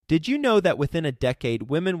Did you know that within a decade,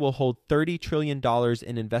 women will hold $30 trillion in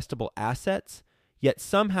investable assets? Yet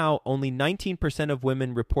somehow only 19% of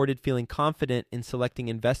women reported feeling confident in selecting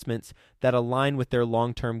investments that align with their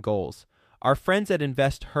long-term goals. Our friends at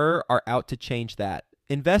Invest Her are out to change that.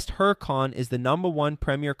 Invest Her Con is the #1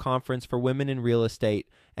 premier conference for women in real estate,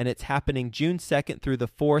 and it's happening June 2nd through the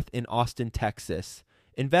 4th in Austin, Texas.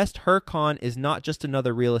 Invest Her Con is not just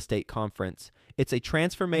another real estate conference. It's a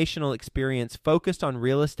transformational experience focused on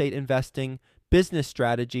real estate investing, business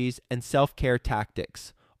strategies, and self-care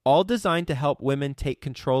tactics, all designed to help women take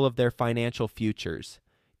control of their financial futures.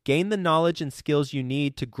 Gain the knowledge and skills you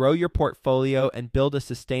need to grow your portfolio and build a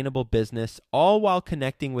sustainable business, all while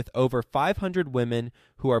connecting with over 500 women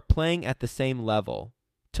who are playing at the same level.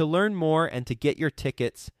 To learn more and to get your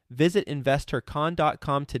tickets, visit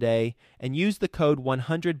investhercon.com today and use the code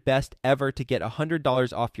 100BESTEVER to get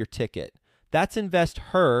 $100 off your ticket. That's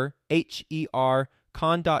InvestHer, H-E-R,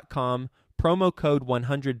 con.com, promo code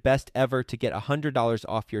 100BESTEVER to get $100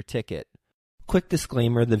 off your ticket. Quick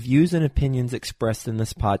disclaimer, the views and opinions expressed in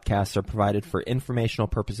this podcast are provided for informational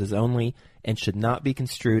purposes only and should not be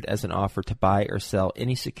construed as an offer to buy or sell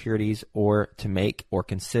any securities or to make or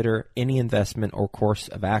consider any investment or course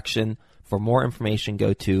of action. For more information,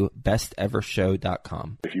 go to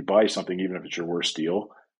bestevershow.com. If you buy something, even if it's your worst deal,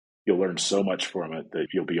 you'll learn so much from it that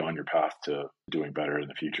you'll be on your path to doing better in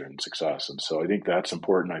the future and success. And so I think that's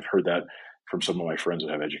important. I've heard that from some of my friends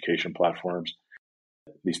that have education platforms.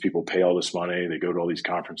 These people pay all this money, they go to all these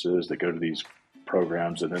conferences, they go to these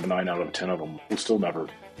programs, and then 9 out of 10 of them will still never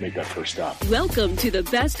make that first step. Welcome to the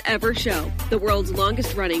Best Ever Show, the world's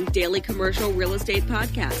longest running daily commercial real estate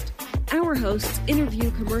podcast. Our hosts interview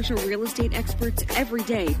commercial real estate experts every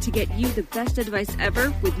day to get you the best advice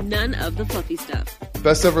ever with none of the fluffy stuff.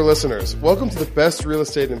 Best ever listeners, welcome to the Best Real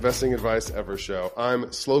Estate Investing Advice Ever Show.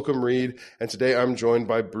 I'm Slocum Reed, and today I'm joined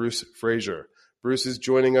by Bruce Fraser. Bruce is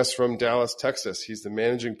joining us from Dallas, Texas. He's the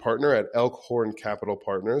managing partner at Elkhorn Capital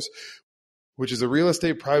Partners, which is a real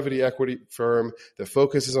estate private equity firm that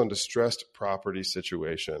focuses on distressed property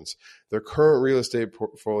situations. Their current real estate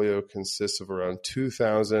portfolio consists of around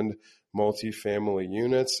 2,000 multifamily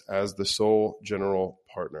units as the sole general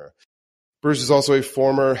partner. Bruce is also a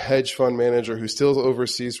former hedge fund manager who still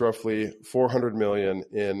oversees roughly $400 million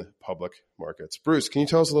in public markets. Bruce, can you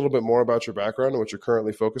tell us a little bit more about your background and what you're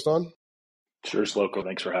currently focused on? Sure, Slocum.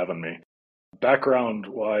 Thanks for having me.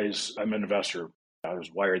 Background-wise, I'm an investor. I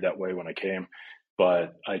was wired that way when I came,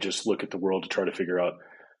 but I just look at the world to try to figure out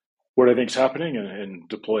what I think is happening and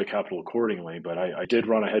deploy capital accordingly. But I did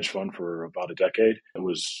run a hedge fund for about a decade. It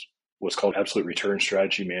was what's called absolute return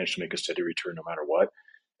strategy, managed to make a steady return no matter what,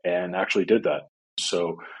 and actually did that.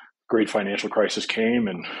 So great financial crisis came,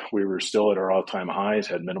 and we were still at our all-time highs,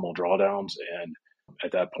 had minimal drawdowns, and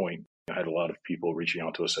at that point, I had a lot of people reaching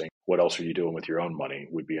out to us saying, what else are you doing with your own money?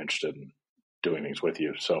 We'd be interested in doing things with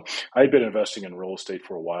you. So I had been investing in real estate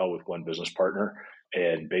for a while with one business partner,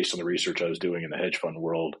 and based on the research I was doing in the hedge fund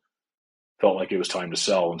world, felt like it was time to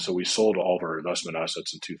sell. And so we sold all of our investment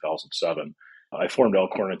assets in 2007. I formed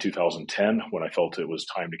Elkhorn in 2010 when I felt it was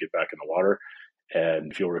time to get back in the water.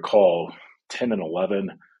 And if you'll recall, 10 and 11,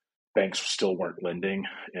 banks still weren't lending,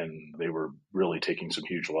 and they were really taking some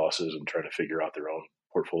huge losses and trying to figure out their own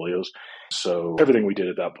portfolios. So everything we did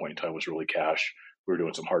at that point in time was really cash. We were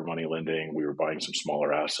doing some hard money lending. We were buying some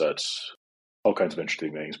smaller assets, all kinds of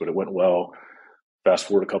interesting things, but it went well. Fast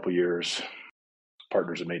forward a couple of years,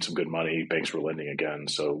 partners had made some good money. Banks were lending again.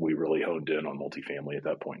 So we really honed in on multifamily at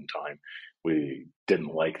that point in time. We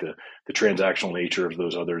didn't like the transactional nature of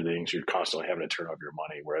those other things. You're constantly having to turn over your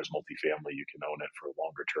money, whereas multifamily, you can own it for a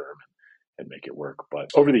longer term and make it work. But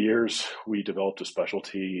over the years, we developed a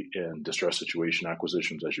specialty in distressed situation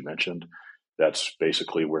acquisitions, as you mentioned. That's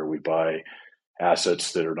basically where we buy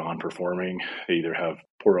assets that are non-performing. They either have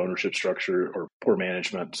poor ownership structure or poor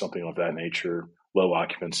management, something of that nature, low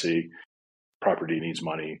occupancy, property needs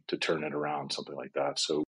money to turn it around, something like that.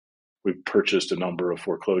 So we've purchased a number of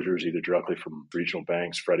foreclosures, either directly from regional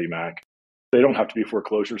banks, Freddie Mac. They don't have to be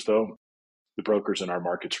foreclosures, though. The brokers in our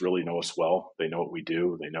markets really know us well. They know what we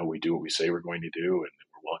do. They know we do what we say we're going to do, and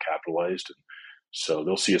we're well capitalized. And so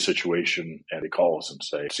they'll see a situation and they call us and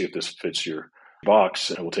say, see if this fits your box,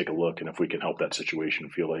 and we'll take a look. And if we can help that situation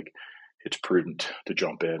feel like it's prudent to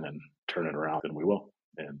jump in and turn it around, then we will.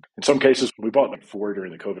 And in some cases, we bought like 4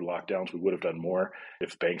 during the COVID lockdowns. We would have done more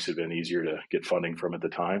if banks had been easier to get funding from at the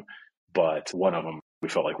time. But one of them, we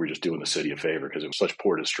felt like we were just doing the city a favor because it was such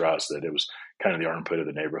poor distress that it was kind of the armpit of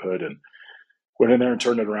the neighborhood. And went in there and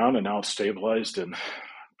turned it around, and now it's stabilized and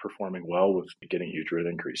performing well with getting huge rate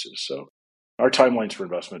increases. So our timelines for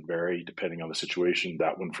investment vary depending on the situation.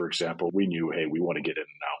 That one, for example, we knew, hey, we want to get in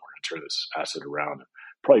now. turn this asset around and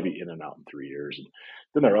probably be in and out in 3 years. And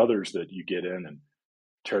then there are others that you get in and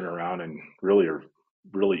turn around and really are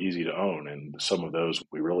really easy to own. And some of those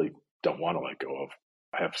we really don't want to let go of.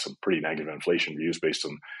 I have some pretty negative inflation views based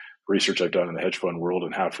on research I've done in the hedge fund world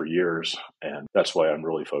and have for years. And that's why I'm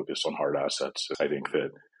really focused on hard assets. I think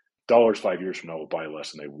that dollars 5 years from now will buy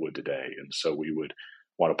less than they would today. And so we would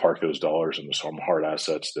want to park those dollars into some hard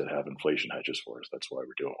assets that have inflation hedges for us. That's why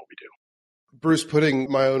we're doing what we do. Bruce,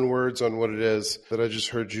 putting my own words on what it is that I just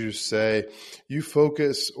heard you say, you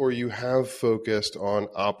focus or you have focused on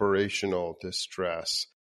operational distress,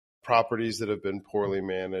 properties that have been poorly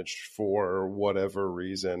managed for whatever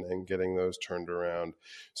reason and getting those turned around.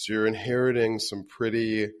 So you're inheriting some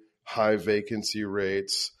pretty high vacancy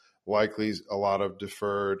rates, likely a lot of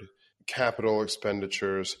deferred capital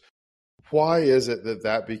expenditures. Why is it that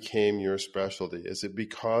that became your specialty? Is it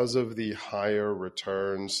because of the higher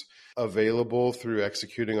returns available through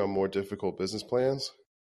executing on more difficult business plans?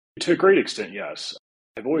 To a great extent, yes.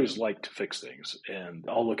 I've always liked to fix things, and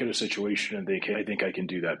I'll look at a situation and think, hey, I think I can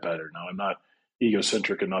do that better. Now, I'm not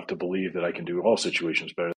egocentric enough to believe that I can do all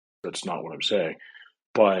situations better. That's not what I'm saying.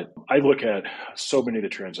 But I look at so many of the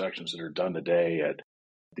transactions that are done today at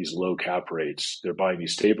these low cap rates. They're buying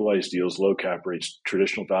these stabilized deals, low cap rates,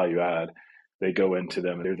 traditional value add. They go into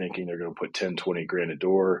them and they're thinking they're going to put 10, 20 grand a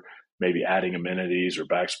door, maybe adding amenities or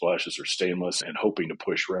backsplashes or stainless and hoping to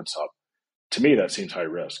push rents up. To me, that seems high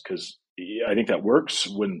risk because I think that works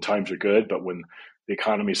when times are good, but when the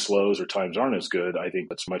economy slows or times aren't as good, I think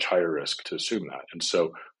that's much higher risk to assume that. And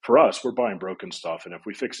so for us, we're buying broken stuff. And if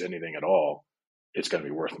we fix anything at all, it's going to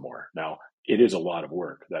be worth more. Now, it is a lot of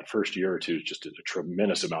work. That first year or two is just a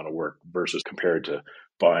tremendous amount of work versus compared to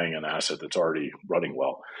buying an asset that's already running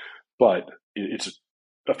well. But it's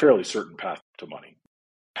a fairly certain path to money.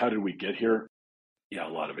 How did we get here? Yeah, a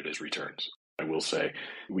lot of it is returns. I will say,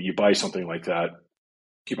 when you buy something like that,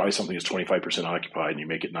 you buy something that's 25% occupied and you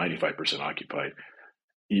make it 95% occupied,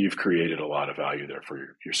 you've created a lot of value there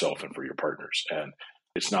for yourself and for your partners. And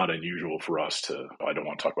it's not unusual for us to, I don't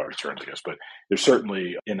want to talk about returns, I guess, but there's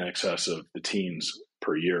certainly in excess of the teens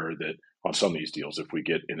per year that on some of these deals, if we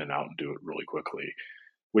get in and out and do it really quickly.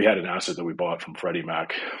 We had an asset that we bought from Freddie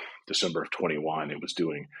Mac December of 21. It was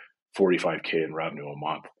doing $45K in revenue a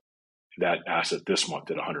month. That asset this month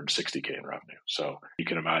did $160K in revenue. So you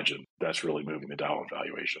can imagine that's really moving the dial in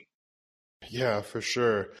valuation. Yeah, for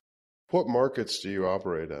sure. What markets do you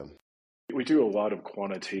operate in? We do a lot of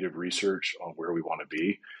quantitative research on where we want to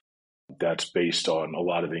be. That's based on a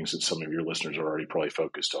lot of things that some of your listeners are already probably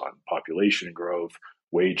focused on. Population growth,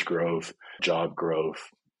 wage growth, job growth,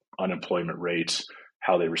 unemployment rates,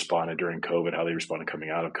 how they responded during COVID, how they responded coming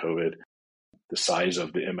out of COVID, the size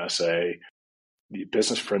of the MSA, the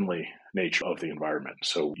business-friendly nature of the environment.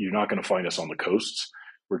 So you're not going to find us on the coasts.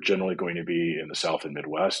 We're generally going to be in the South and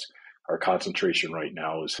Midwest. Our concentration right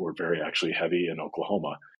now is we're very actually heavy in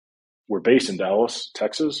Oklahoma. We're based in Dallas,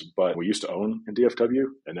 Texas, but we used to own in DFW,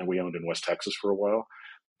 and then we owned in West Texas for a while.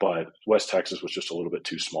 But West Texas was just a little bit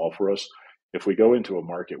too small for us. If we go into a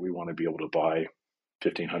market, we want to be able to buy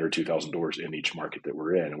 1,500, 2,000 doors in each market that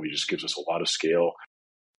we're in. And it just gives us a lot of scale,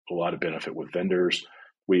 a lot of benefit with vendors.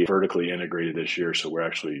 We vertically integrated this year, so we're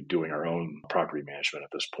actually doing our own property management at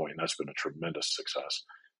this point, and that's been a tremendous success.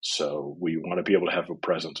 So we want to be able to have a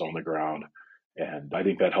presence on the ground. And I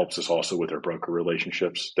think that helps us also with our broker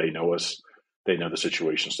relationships. They know us. They know the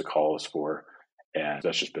situations to call us for. And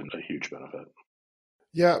that's just been a huge benefit.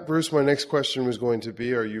 Yeah, Bruce, my next question was going to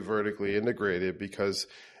be, are you vertically integrated? Because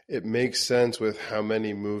it makes sense with how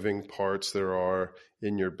many moving parts there are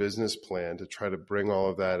in your business plan to try to bring all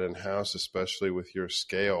of that in-house, especially with your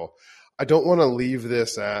scale. I don't want to leave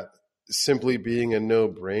this at simply being a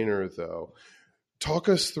no-brainer, though. Talk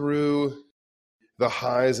us through the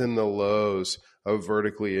highs and the lows of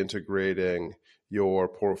vertically integrating your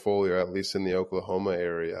portfolio, at least in the Oklahoma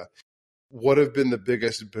area. What have been the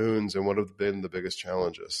biggest boons and what have been the biggest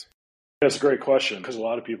challenges? That's a great question because a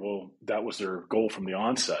lot of people, that was their goal from the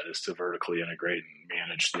onset, is to vertically integrate and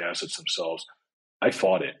manage the assets themselves. I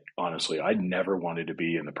fought it, honestly. I never wanted to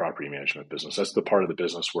be in the property management business. That's the part of the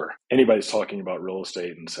business where anybody's talking about real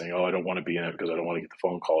estate and saying, oh, I don't want to be in it because I don't want to get the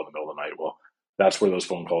phone call in the middle of the night. Well, that's where those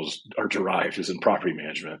phone calls are derived, is in property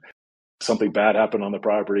management. Something bad happened on the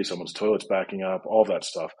property, someone's toilet's backing up, all that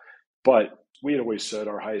stuff. But we had always said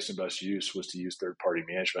our highest and best use was to use third-party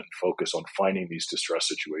management and focus on finding these distress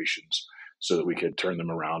situations so that we could turn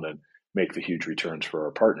them around and make the huge returns for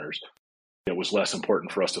our partners. It was less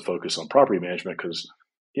important for us to focus on property management because,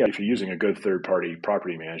 yeah, if you're using a good third-party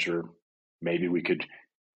property manager, maybe we could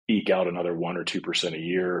eke out another 1 or 2% a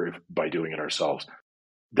year by doing it ourselves.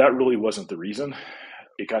 That really wasn't the reason.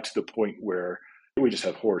 it got to the point where we just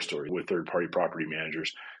have horror stories with third-party property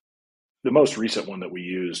managers. The most recent one that we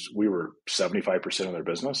used, we were 75% of their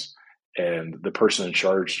business, and the person in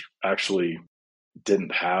charge actually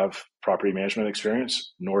didn't have property management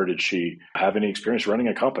experience, nor did she have any experience running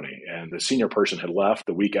a company. And the senior person had left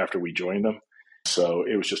the week after we joined them. So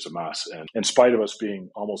it was just a mess. And in spite of us being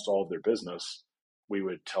almost all of their business, we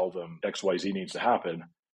would tell them XYZ needs to happen.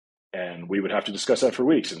 And we would have to discuss that for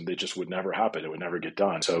weeks, and it just would never happen. It would never get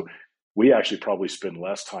done. So we actually probably spend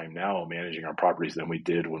less time now managing our properties than we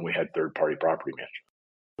did when we had third-party property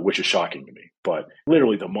management, which is shocking to me. But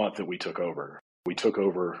literally the month that we took over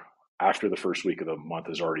after the first week of the month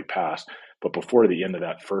has already passed. But before the end of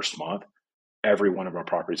that first month, every one of our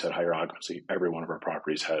properties had higher occupancy. Every one of our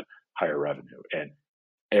properties had higher revenue. And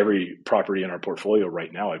every property in our portfolio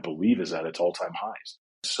right now, I believe, is at its all-time highs.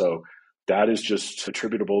 So that is just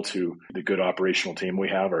attributable to the good operational team we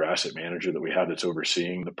have, our asset manager that we have that's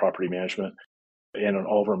overseeing the property management, and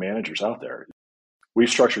all of our managers out there. We've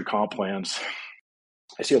structured comp plans.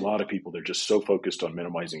 I see a lot of people, they're just so focused on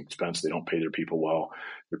minimizing expense. They don't pay their people well.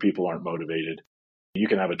 Their people aren't motivated. You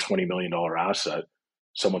can have a $20 million asset.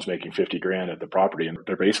 Someone's making 50 grand at the property, and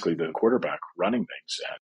they're basically the quarterback running things.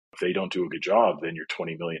 And if they don't do a good job, then your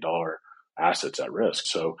 $20 million asset's at risk.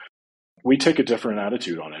 So we take a different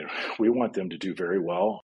attitude on it. We want them to do very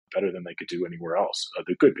well, better than they could do anywhere else.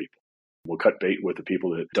 The good people. We'll cut bait with the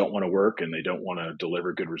people that don't want to work and they don't want to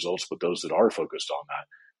deliver good results, but those that are focused on that,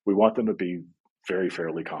 we want them to be very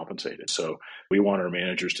fairly compensated. So we want our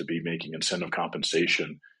managers to be making incentive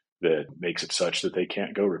compensation that makes it such that they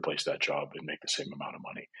can't go replace that job and make the same amount of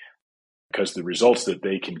money. Because the results that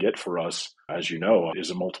they can get for us, as you know,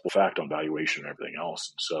 is a multiple fact on valuation and everything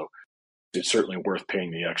else. And so it's certainly worth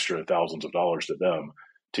paying the extra thousands of dollars to them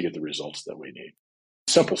to get the results that we need.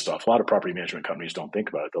 Simple stuff. A lot of property management companies don't think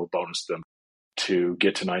about it. They'll bonus them to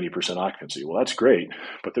get to 90% occupancy. Well, that's great,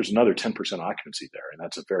 but there's another 10% occupancy there, and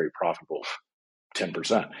that's a very profitable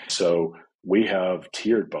 10%. So we have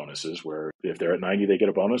tiered bonuses where if they're at 90, they get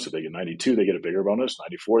a bonus. If they get 92, they get a bigger bonus.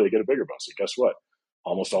 94, they get a bigger bonus. And guess what?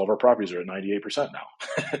 Almost all of our properties are at 98%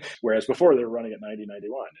 now, whereas before they were running at 90,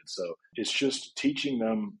 91. And so it's just teaching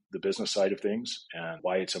them the business side of things and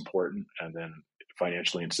why it's important, and then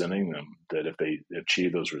financially incenting them that if they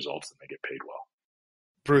achieve those results, then they get paid well.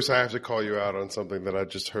 Bruce, I have to call you out on something that I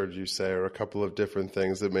just heard you say, or a couple of different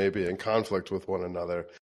things that may be in conflict with one another.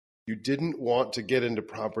 You didn't want to get into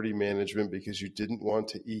property management because you didn't want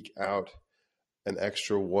to eke out an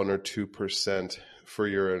extra 1 or 2% for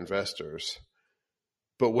your investors.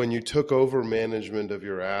 But when you took over management of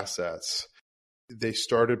your assets, they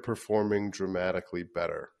started performing dramatically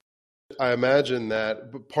better. I imagine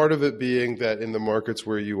that part of it being that in the markets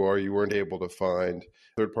where you are, you weren't able to find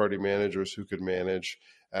third-party managers who could manage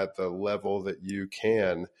at the level that you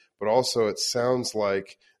can. But also it sounds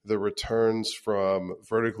like the returns from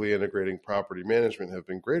vertically integrating property management have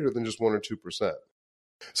been greater than just 1 or 2%.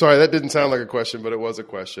 Sorry, that didn't sound like a question, but it was a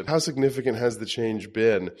question. How significant has the change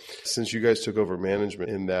been since you guys took over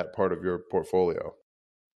management in that part of your portfolio?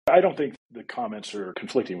 I don't think the comments are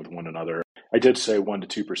conflicting with one another. I did say 1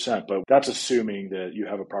 to 2%, but that's assuming that you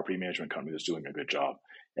have a property management company that's doing a good job.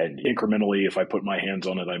 And incrementally, if I put my hands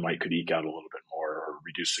on it, I could eke out a little bit more or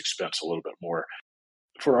reduce expense a little bit more.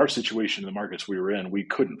 For our situation in the markets we were in, we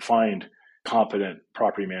couldn't find competent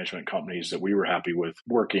property management companies that we were happy with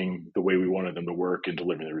working the way we wanted them to work and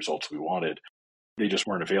delivering the results we wanted. They just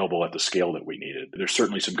weren't available at the scale that we needed. There's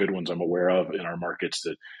certainly some good ones I'm aware of in our markets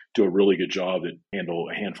that do a really good job that handle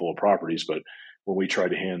a handful of properties. But when we tried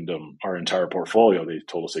to hand them our entire portfolio, they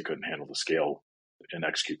told us they couldn't handle the scale and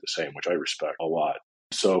execute the same, which I respect a lot.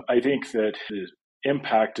 So I think that the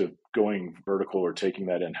impact of going vertical or taking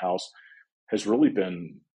that in-house has really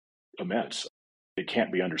been immense. It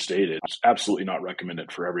can't be understated. It's absolutely not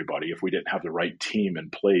recommended for everybody. If we didn't have the right team in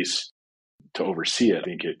place to oversee it, I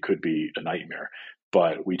think it could be a nightmare.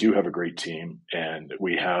 But we do have a great team, and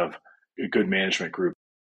we have a good management group.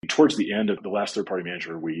 Towards the end of the last third-party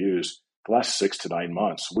manager we used, the last 6 to 9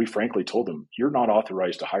 months, we frankly told them, you're not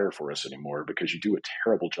authorized to hire for us anymore because you do a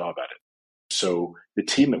terrible job at it. So the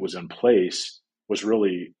team that was in place was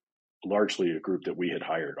really largely a group that we had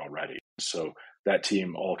hired already. So that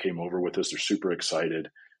team all came over with us. They're super excited.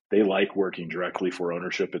 They like working directly for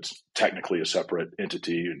ownership. It's technically a separate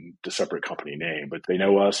entity and a separate company name, but they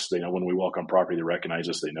know us. They know when we walk on property, they recognize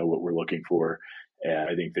us. They know what we're looking for. And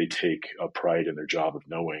I think they take a pride in their job of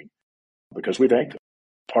knowing because we thank them.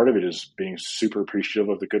 Part of it is being super appreciative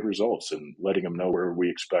of the good results and letting them know where we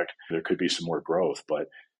expect there could be some more growth. But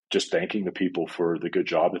just thanking the people for the good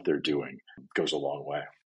job that they're doing goes a long way.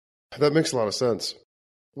 That makes a lot of sense.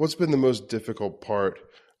 What's been the most difficult part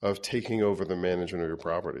of taking over the management of your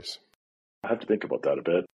properties? I have to think about that a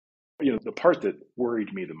bit. The part that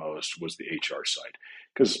worried me the most was the HR side,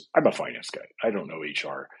 because I'm a finance guy. I don't know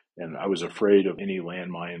HR. And I was afraid of any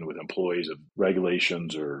landmine with employees of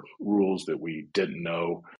regulations or rules that we didn't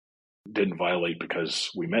know, didn't violate because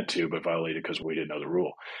we meant to, but violated because we didn't know the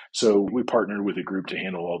rule. So we partnered with a group to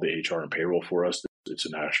handle all the HR and payroll for us. It's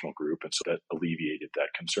a national group. And so that alleviated that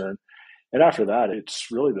concern. And after that, it's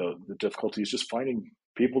really the difficulty is just finding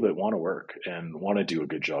people that want to work and want to do a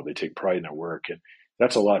good job. They take pride in their work. And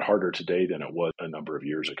that's a lot harder today than it was a number of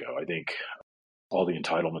years ago. I think all the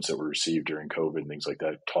entitlements that were received during COVID and things like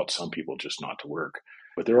that taught some people just not to work.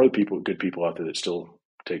 But there are other people, good people out there that still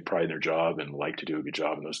take pride in their job and like to do a good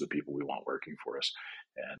job. And those are the people we want working for us.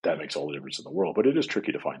 And that makes all the difference in the world. But it is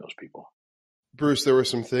tricky to find those people. Bruce, there were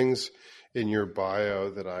some things in your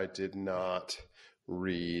bio that I did not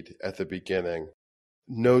read at the beginning.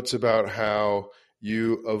 Notes about how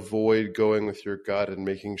you avoid going with your gut and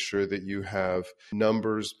making sure that you have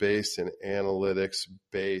numbers-based and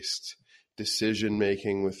analytics-based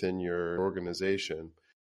decision-making within your organization.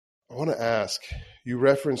 I want to ask, you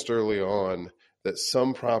referenced early on that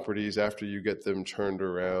some properties, after you get them turned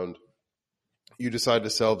around, you decide to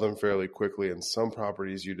sell them fairly quickly, and some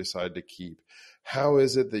properties you decide to keep. How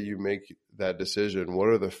is it that you make that decision? What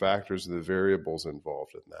are the factors, the variables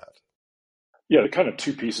involved in that? Yeah, kind of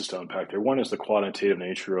two pieces to unpack there. One is the quantitative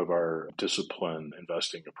nature of our discipline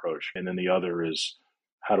investing approach. And then the other is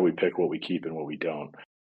how do we pick what we keep and what we don't?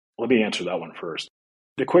 Let me answer that one first.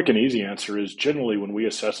 The quick and easy answer is generally when we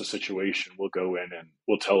assess a situation, we'll go in and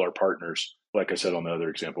we'll tell our partners, like I said on the other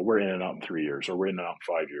example, we're in and out in 3 years or we're in and out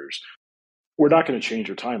in 5 years. We're not going to change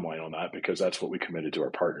our timeline on that because that's what we committed to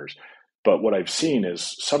our partners. But what I've seen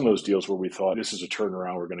is some of those deals where we thought this is a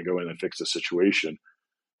turnaround, we're going to go in and fix the situation.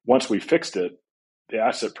 Once we fixed it, the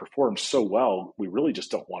asset performed so well, we really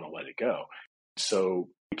just don't want to let it go. So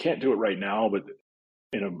we can't do it right now, but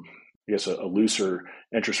in a looser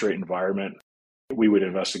interest rate environment, we would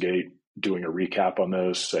investigate doing a recap on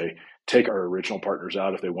those, say, take our original partners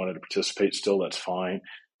out. If they wanted to participate still, that's fine,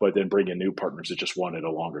 but then bring in new partners that just wanted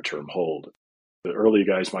a longer term hold. The early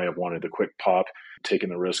guys might have wanted the quick pop, taken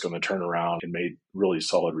the risk on the turnaround and made really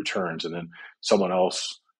solid returns. And then someone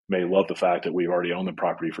else may love the fact that we've already owned the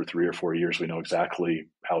property for 3 or 4 years. We know exactly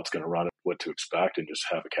how it's going to run, what to expect, and just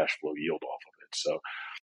have a cash flow yield off of it. So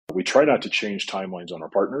we try not to change timelines on our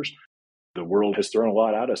partners. The world has thrown a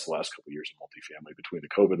lot at us the last couple of years in multifamily between the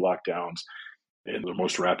COVID lockdowns and the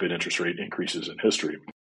most rapid interest rate increases in history.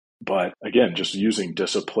 But again, just using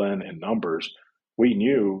discipline and numbers, we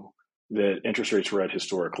knew that interest rates were at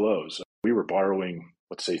historic lows. We were borrowing,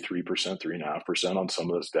 let's say 3%, 3.5% on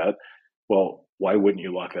some of this debt. Well, why wouldn't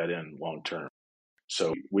you lock that in long term?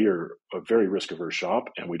 So we are a very risk averse shop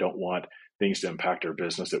and we don't want things to impact our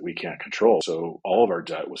business that we can't control. So all of our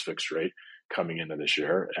debt was fixed rate coming into this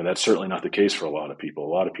year. And that's certainly not the case for a lot of people.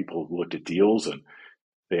 A lot of people looked at deals and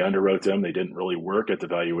they underwrote them. They didn't really work at the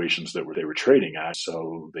valuations that they were trading at.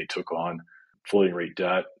 So they took on floating rate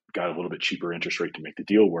debt, got a little bit cheaper interest rate to make the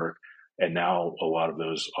deal work. And now a lot of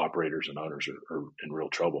those operators and owners are in real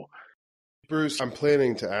trouble. Bruce, I'm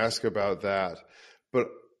planning to ask about that, but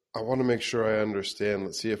I want to make sure I understand.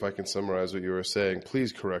 Let's see if I can summarize what you were saying.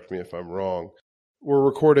 Please correct me if I'm wrong. We're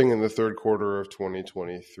recording in the third quarter of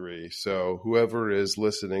 2023. So whoever is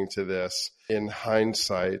listening to this in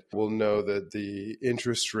hindsight will know that the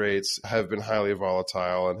interest rates have been highly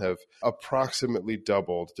volatile and have approximately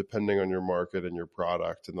doubled depending on your market and your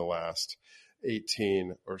product in the last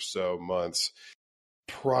 18 or so months.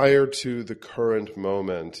 Prior to the current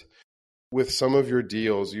moment, with some of your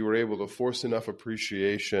deals, you were able to force enough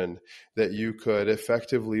appreciation that you could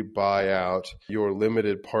effectively buy out your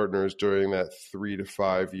limited partners during that 3 to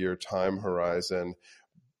 5 year time horizon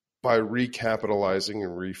by recapitalizing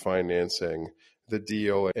and refinancing the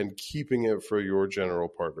deal and keeping it for your general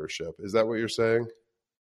partnership. Is that what you're saying?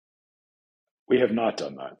 We have not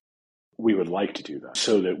done that. We would like to do that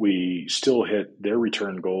so that we still hit their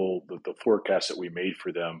return goal, the forecast that we made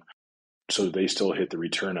for them, so they still hit the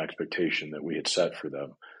return expectation that we had set for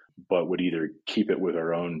them, but would either keep it with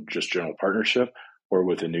our own just general partnership or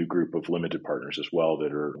with a new group of limited partners as well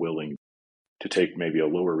that are willing to take maybe a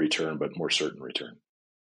lower return, but more certain return.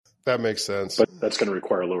 That makes sense. But that's going to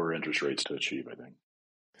require lower interest rates to achieve, I think.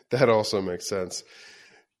 That also makes sense.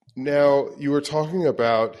 Now, you were talking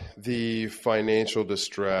about the financial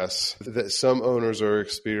distress that some owners are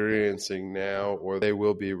experiencing now, or they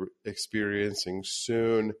will be experiencing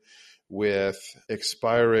soon, with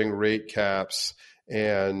expiring rate caps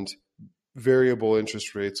and variable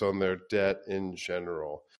interest rates on their debt in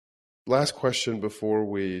general. Last question before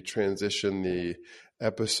we transition the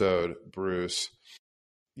episode, Bruce.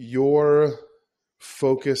 Your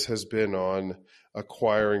focus has been on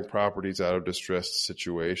acquiring properties out of distressed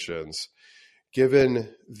situations.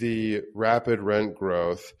 Given the rapid rent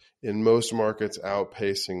growth in most markets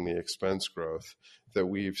outpacing the expense growth that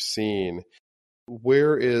we've seen,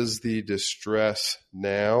 where is the distress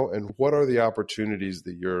now, and what are the opportunities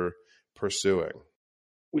that you're pursuing?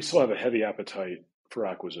 We still have a heavy appetite for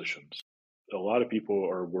acquisitions. A lot of people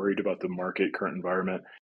are worried about the market, current environment.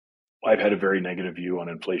 I've had a very negative view on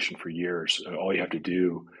inflation for years. All you have to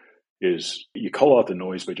do is you call out the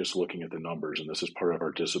noise by just looking at the numbers, and this is part of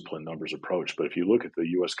our disciplined numbers approach. But if you look at the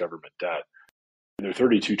U.S. government debt, they're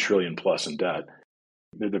 $32 trillion plus in debt.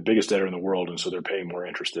 They're the biggest debtor in the world, and so they're paying more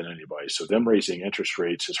interest than anybody. So them raising interest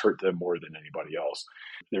rates has hurt them more than anybody else.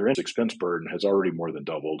 Their expense burden has already more than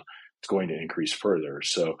doubled. It's going to increase further.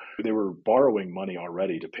 So they were borrowing money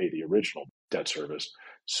already to pay the original debt service.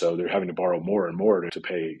 So they're having to borrow more and more to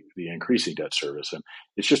pay the increasing debt service. And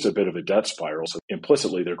it's just a bit of a debt spiral. So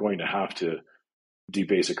implicitly, they're going to have to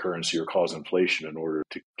debase a currency or cause inflation in order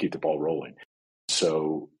to keep the ball rolling.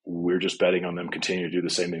 So we're just betting on them continue to do the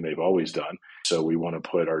same thing they've always done. So we want to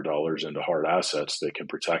put our dollars into hard assets that can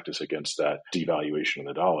protect us against that devaluation of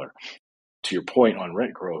the dollar. To your point on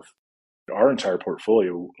rent growth, our entire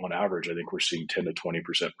portfolio, on average, I think we're seeing 10 to 20%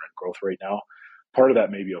 rent growth right now. Part of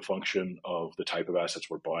that may be a function of the type of assets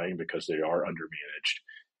we're buying because they are undermanaged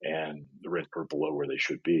and the rents are below where they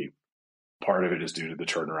should be. Part of it is due to the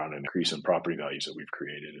turnaround and increase in property values that we've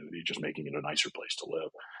created, and just making it a nicer place to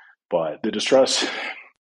live. But the distress,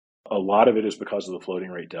 a lot of it is because of the floating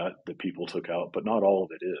rate debt that people took out, but not all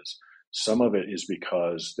of it is. Some of it is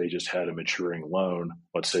because they just had a maturing loan.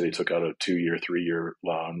 Let's say they took out a 2-year, 3-year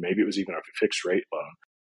loan. Maybe it was even a fixed rate loan.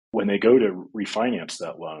 When they go to refinance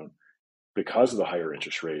that loan, because of the higher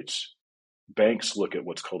interest rates, banks look at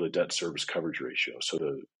what's called a debt service coverage ratio. So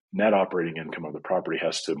the net operating income of the property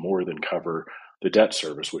has to more than cover the debt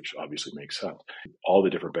service, which obviously makes sense. All the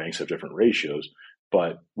different banks have different ratios.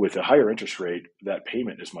 But with a higher interest rate, that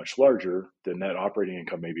payment is much larger. The net operating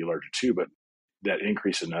income may be larger too, but that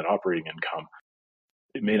increase in net operating income,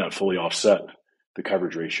 it may not fully offset the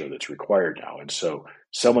coverage ratio that's required now. And so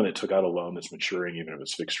someone that took out a loan that's maturing, even if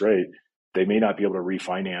it's fixed rate, they may not be able to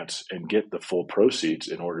refinance and get the full proceeds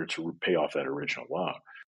in order to pay off that original loan.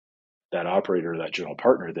 That operator, that general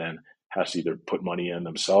partner then has to either put money in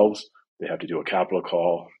themselves, they have to do a capital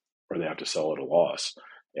call, or they have to sell at a loss.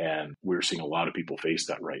 And we're seeing a lot of people face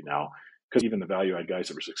that right now because even the value add guys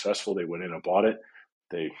that were successful, they went in and bought it.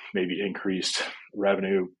 They maybe increased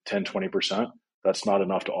revenue 10, 20%. That's not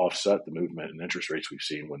enough to offset the movement in interest rates we've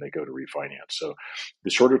seen when they go to refinance. So the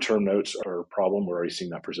shorter term notes are a problem. We're already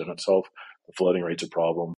seeing that present itself. The floating rate's a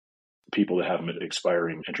problem. People that have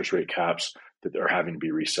expiring interest rate caps that are having to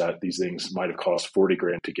be reset. These things might have cost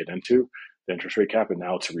 $40,000 to get into the interest rate cap, and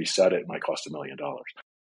now to reset it might cost $1 million.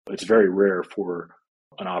 It's very rare for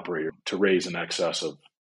an operator to raise in excess of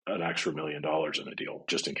an extra $1 million in a deal,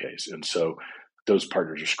 just in case. And so those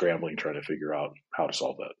partners are scrambling, trying to figure out how to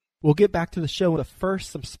solve that. We'll get back to the show, but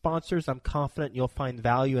first, some sponsors I'm confident you'll find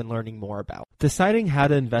value in learning more about. Deciding how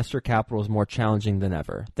to invest your capital is more challenging than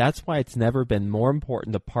ever. That's why it's never been more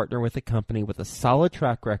important to partner with a company with a solid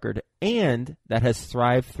track record and that has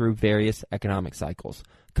thrived through various economic cycles.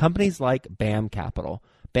 Companies like BAM Capital.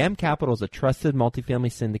 BAM Capital is a trusted multifamily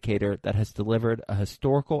syndicator that has delivered a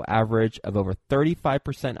historical average of over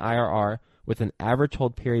 35% IRR with an average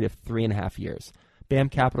hold period of 3.5 years. BAM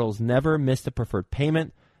Capital has never missed a preferred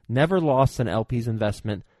payment, never lost an LP's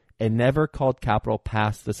investment, and never called capital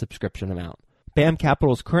past the subscription amount. BAM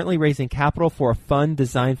Capital is currently raising capital for a fund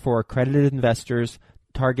designed for accredited investors,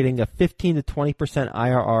 targeting a 15 to 20%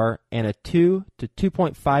 IRR and a 2 to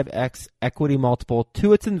 2.5x equity multiple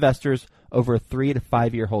to its investors over a 3 to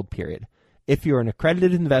 5 year hold period. If you're an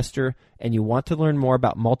accredited investor and you want to learn more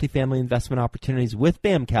about multifamily investment opportunities with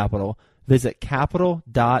BAM Capital, visit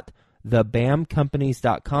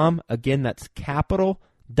capital.thebamcompanies.com. Again, that's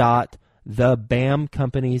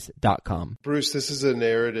capital.thebamcompanies.com. Bruce, this is a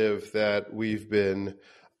narrative that we've been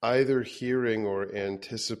either hearing or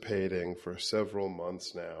anticipating for several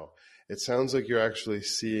months now. It sounds like you're actually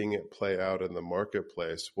seeing it play out in the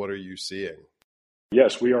marketplace. What are you seeing?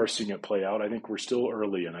 Yes, we are seeing it play out. I think we're still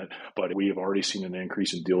early in it, but we have already seen an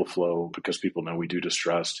increase in deal flow because people know we do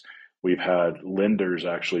distressed. We've had lenders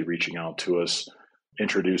actually reaching out to us,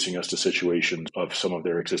 introducing us to situations of some of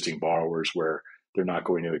their existing borrowers where they're not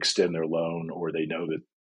going to extend their loan, or they know that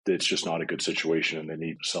it's just not a good situation and they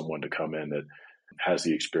need someone to come in that has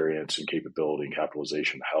the experience and capability and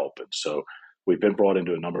capitalization to help. And so we've been brought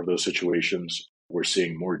into a number of those situations. We're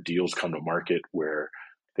seeing more deals come to market where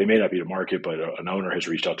they may not be to market, but an owner has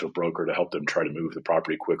reached out to a broker to help them try to move the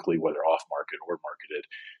property quickly, whether off market or marketed,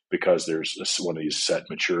 because there's one of these set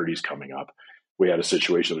maturities coming up. We had a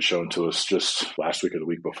situation that was shown to us just last week or the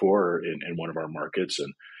week before in one of our markets,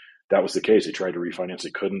 and that was the case. They tried to refinance,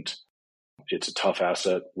 they couldn't. It's a tough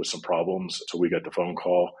asset with some problems. So we got the phone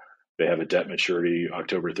call. They have a debt maturity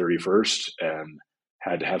October 31st and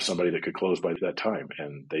had to have somebody that could close by that time.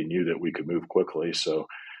 And they knew that we could move quickly. So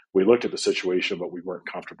we looked at the situation, but we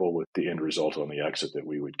weren't comfortable with the end result on the exit that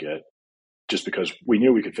we would get, just because we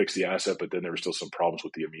knew we could fix the asset, but then there were still some problems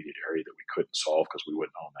with the immediate area that we couldn't solve because we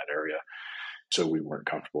wouldn't own that area. So we weren't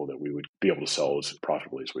comfortable that we would be able to sell as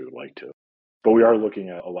profitably as we would like to. But we are looking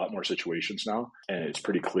at a lot more situations now, and it's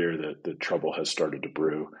pretty clear that the trouble has started to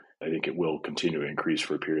brew. I think it will continue to increase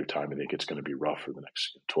for a period of time. I think it's going to be rough for the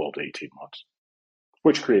next 12 to 18 months,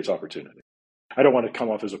 which creates opportunity. I don't want to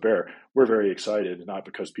come off as a bear. We're very excited, not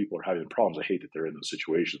because people are having problems. I hate that they're in those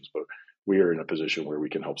situations, but we are in a position where we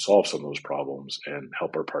can help solve some of those problems and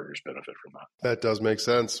help our partners benefit from that. That does make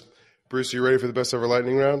sense. Bruce, are you ready for the best ever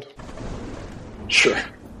lightning round? Sure.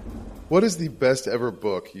 What is the best ever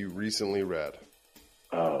book you recently read?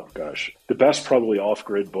 Oh, gosh. The best probably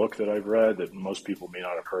off-grid book that I've read that most people may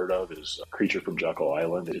not have heard of is Creature from Jekyll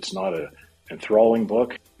Island. It's not an enthralling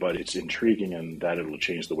book, but it's intriguing in that it'll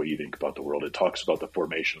change the way you think about the world. It talks about the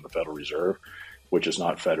formation of the Federal Reserve, which is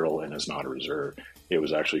not federal and is not a reserve. It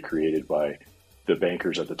was actually created by the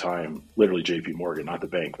bankers at the time, literally JP Morgan, not the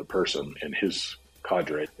bank, the person and his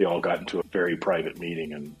cadre. They all got into a very private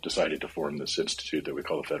meeting and decided to form this institute that we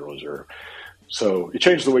call the Federal Reserve. So it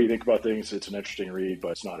changed the way you think about things. It's an interesting read, but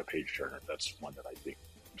it's not a page turner. That's one that I think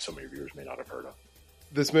some of your viewers may not have heard of.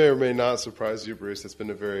 This may or may not surprise you, Bruce. It's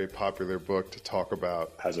been a very popular book to talk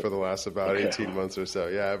about for the last about 18 months or so.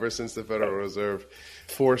 Yeah, ever since the Federal Reserve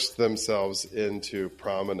forced themselves into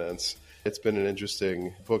prominence, it's been an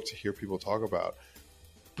interesting book to hear people talk about.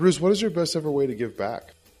 Bruce, what is your best ever way to give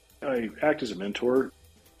back? I act as a mentor.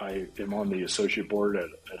 I am on the associate board at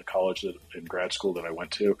a college in grad school that I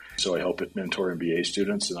went to. So I help mentor MBA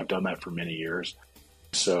students, and I've done that for many years.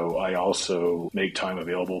 So I also make time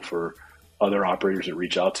available for other operators that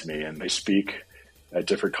reach out to me, and I speak at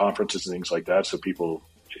different conferences and things like that. So people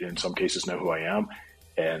in some cases know who I am.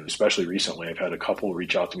 And especially recently, I've had a couple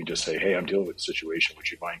reach out to me, just say, hey, I'm dealing with a situation. Would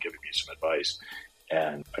you mind giving me some advice?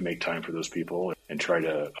 And I make time for those people and try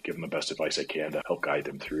to give them the best advice I can to help guide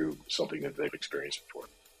them through something that they've experienced before.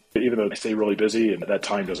 Even though I stay really busy and that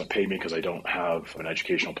time doesn't pay me because I don't have an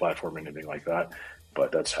educational platform or anything like that,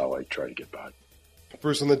 but that's how I try to get back.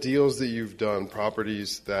 Bruce, on the deals that you've done,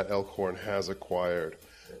 properties that Elkhorn has acquired,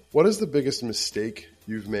 what is the biggest mistake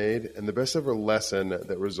you've made and the best ever lesson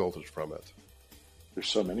that resulted from it? There's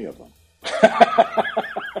so many of them.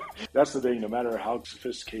 That's the thing. No matter how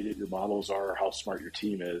sophisticated your models are or how smart your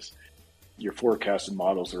team is, your forecasted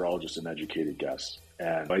models are all just an educated guess.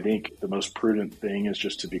 And I think the most prudent thing is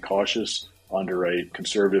just to be cautious, underwrite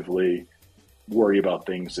conservatively, worry about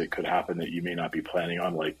things that could happen that you may not be planning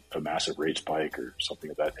on, like a massive rate spike or something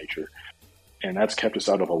of that nature. And that's kept us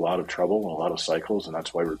out of a lot of trouble and a lot of cycles, and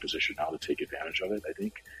that's why we're positioned now to take advantage of it, I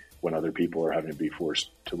think, when other people are having to be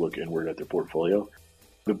forced to look inward at their portfolio.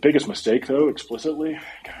 The biggest mistake, though, explicitly,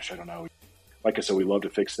 gosh, I don't know. Like I said, we love to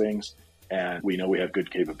fix things, and we know we have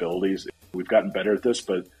good capabilities. We've gotten better at this,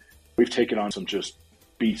 but we've taken on some just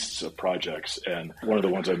beasts of projects. And one of the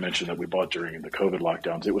ones I mentioned that we bought during the COVID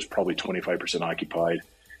lockdowns, it was probably 25% occupied.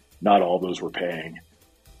 Not all of those were paying.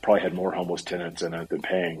 Probably had more homeless tenants in it than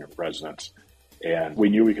paying residents. And we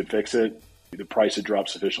knew we could fix it. The price had dropped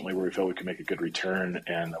sufficiently where we felt we could make a good return,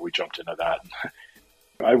 and we jumped into that.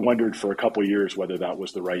 I wondered for a couple of years whether that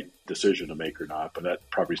was the right decision to make or not, but that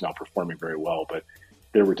property is now performing very well. But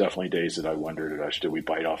there were definitely days that I wondered, did we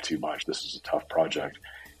bite off too much? This is a tough project.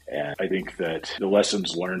 And I think that the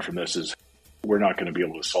lessons learned from this is we're not going to be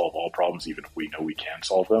able to solve all problems, even if we know we can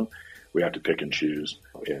solve them. We have to pick and choose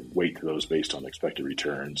and weight those based on expected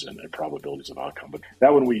returns and probabilities of outcome. But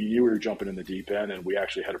that one, we knew we were jumping in the deep end, and we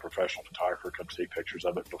actually had a professional photographer come take pictures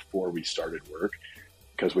of it before we started work,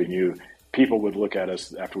 because we knew people would look at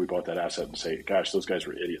us after we bought that asset and say, gosh, those guys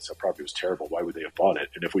were idiots. That property was terrible. Why would they have bought it?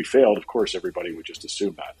 And if we failed, of course, everybody would just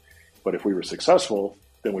assume that. But if we were successful,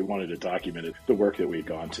 then we wanted to document the work that we had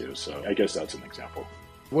gone to. So I guess that's an example.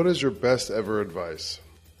 What is your best ever advice?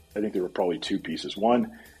 I think there were probably two pieces.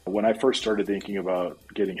 One, when I first started thinking about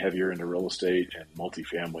getting heavier into real estate and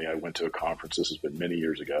multifamily, I went to a conference. This has been many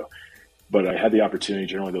years ago. But I had the opportunity.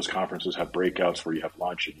 Generally, those conferences have breakouts where you have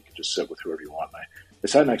lunch and you can just sit with whoever you want. And I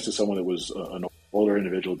sat next to someone that was older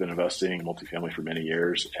individual, been investing in multifamily for many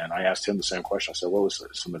years. And I asked him the same question. I said, what was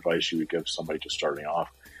some advice you would give somebody just starting off?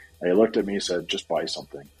 And he looked at me and said, just buy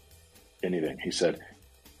something, anything. He said,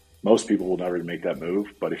 most people will never make that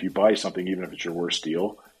move, but if you buy something, even if it's your worst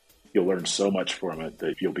deal, you'll learn so much from it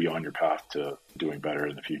that you'll be on your path to doing better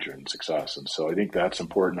in the future and success. And so I think that's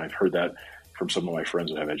important. I've heard that from some of my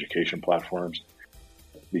friends that have education platforms.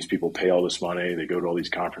 These people pay all this money, they go to all these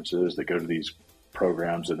conferences, they go to these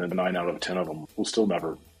programs, and then 9 out of 10 of them will still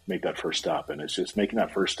never make that first step. And it's just making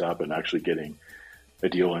that first step and actually getting a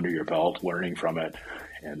deal under your belt, learning from it.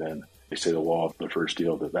 And then they say the law of the first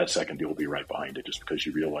deal, that second deal will be right behind it, just because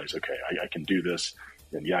you realize, okay, I can do this.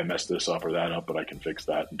 And yeah, I messed this up or that up, but I can fix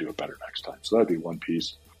that and do it better next time. So that'd be one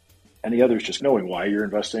piece. And the other is just knowing why you're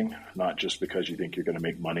investing, not just because you think you're going to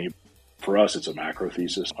make money. For us, it's a macro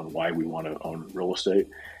thesis on why we want to own real estate.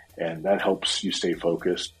 And that helps you stay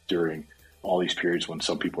focused during all these periods when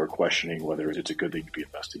some people are questioning whether it's a good thing to be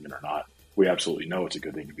investing in or not. We absolutely know it's a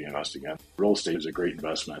good thing to be investing in. Real estate is a great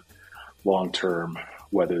investment long-term,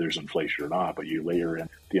 whether there's inflation or not, but you layer in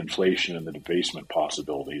the inflation and the debasement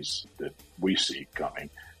possibilities that we see coming,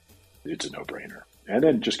 it's a no-brainer. And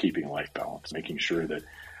then just keeping life balance, making sure that,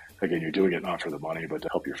 again, you're doing it not for the money, but to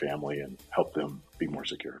help your family and help them be more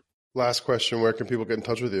secure. Last question, where can people get in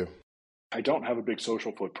touch with you? I don't have a big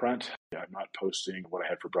social footprint. I'm not posting what I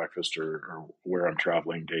had for breakfast or where I'm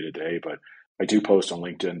traveling day to day, but I do post on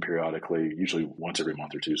LinkedIn periodically, usually once every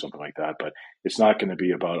month or two, something like that. But it's not going to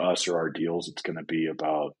be about us or our deals. It's going to be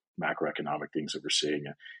about macroeconomic things that we're seeing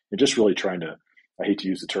and just really trying to, I hate to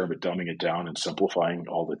use the term, but dumbing it down and simplifying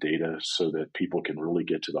all the data so that people can really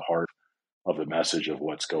get to the heart of the message of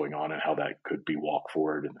what's going on and how that could be walked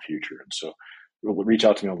forward in the future. And so reach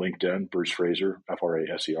out to me on LinkedIn, Bruce Fraser,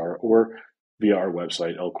 Fraser, or via our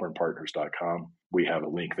website, elkhornpartners.com. We have a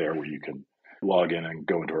link there where you can log in and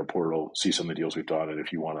go into our portal, see some of the deals we've done. And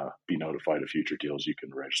if you want to be notified of future deals, you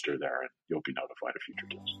can register there and you'll be notified of future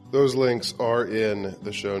deals. Those links are in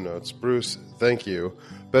the show notes. Bruce, thank you.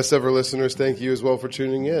 Best ever listeners, thank you as well for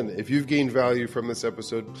tuning in. If you've gained value from this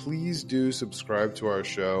episode, please do subscribe to our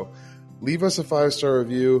show. Leave us a 5-star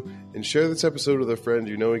review and share this episode with a friend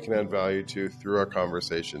you know we can add value to through our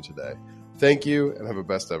conversation today. Thank you and have a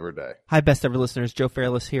best ever day. Hi, best ever listeners. Joe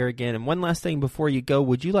Fairless here again. And one last thing before you go,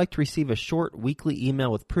 would you like to receive a short weekly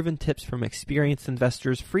email with proven tips from experienced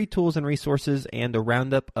investors, free tools and resources, and a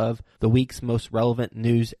roundup of the week's most relevant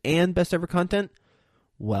news and best ever content?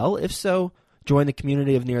 Well, if so, join the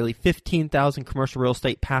community of nearly 15,000 commercial real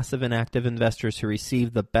estate passive and active investors who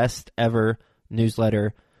receive the best ever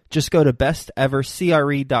newsletter. Just go to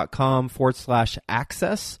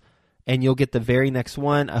bestevercre.com/access. And you'll get the very next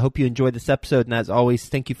one. I hope you enjoyed this episode. And as always,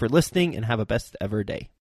 thank you for listening and have a best ever day.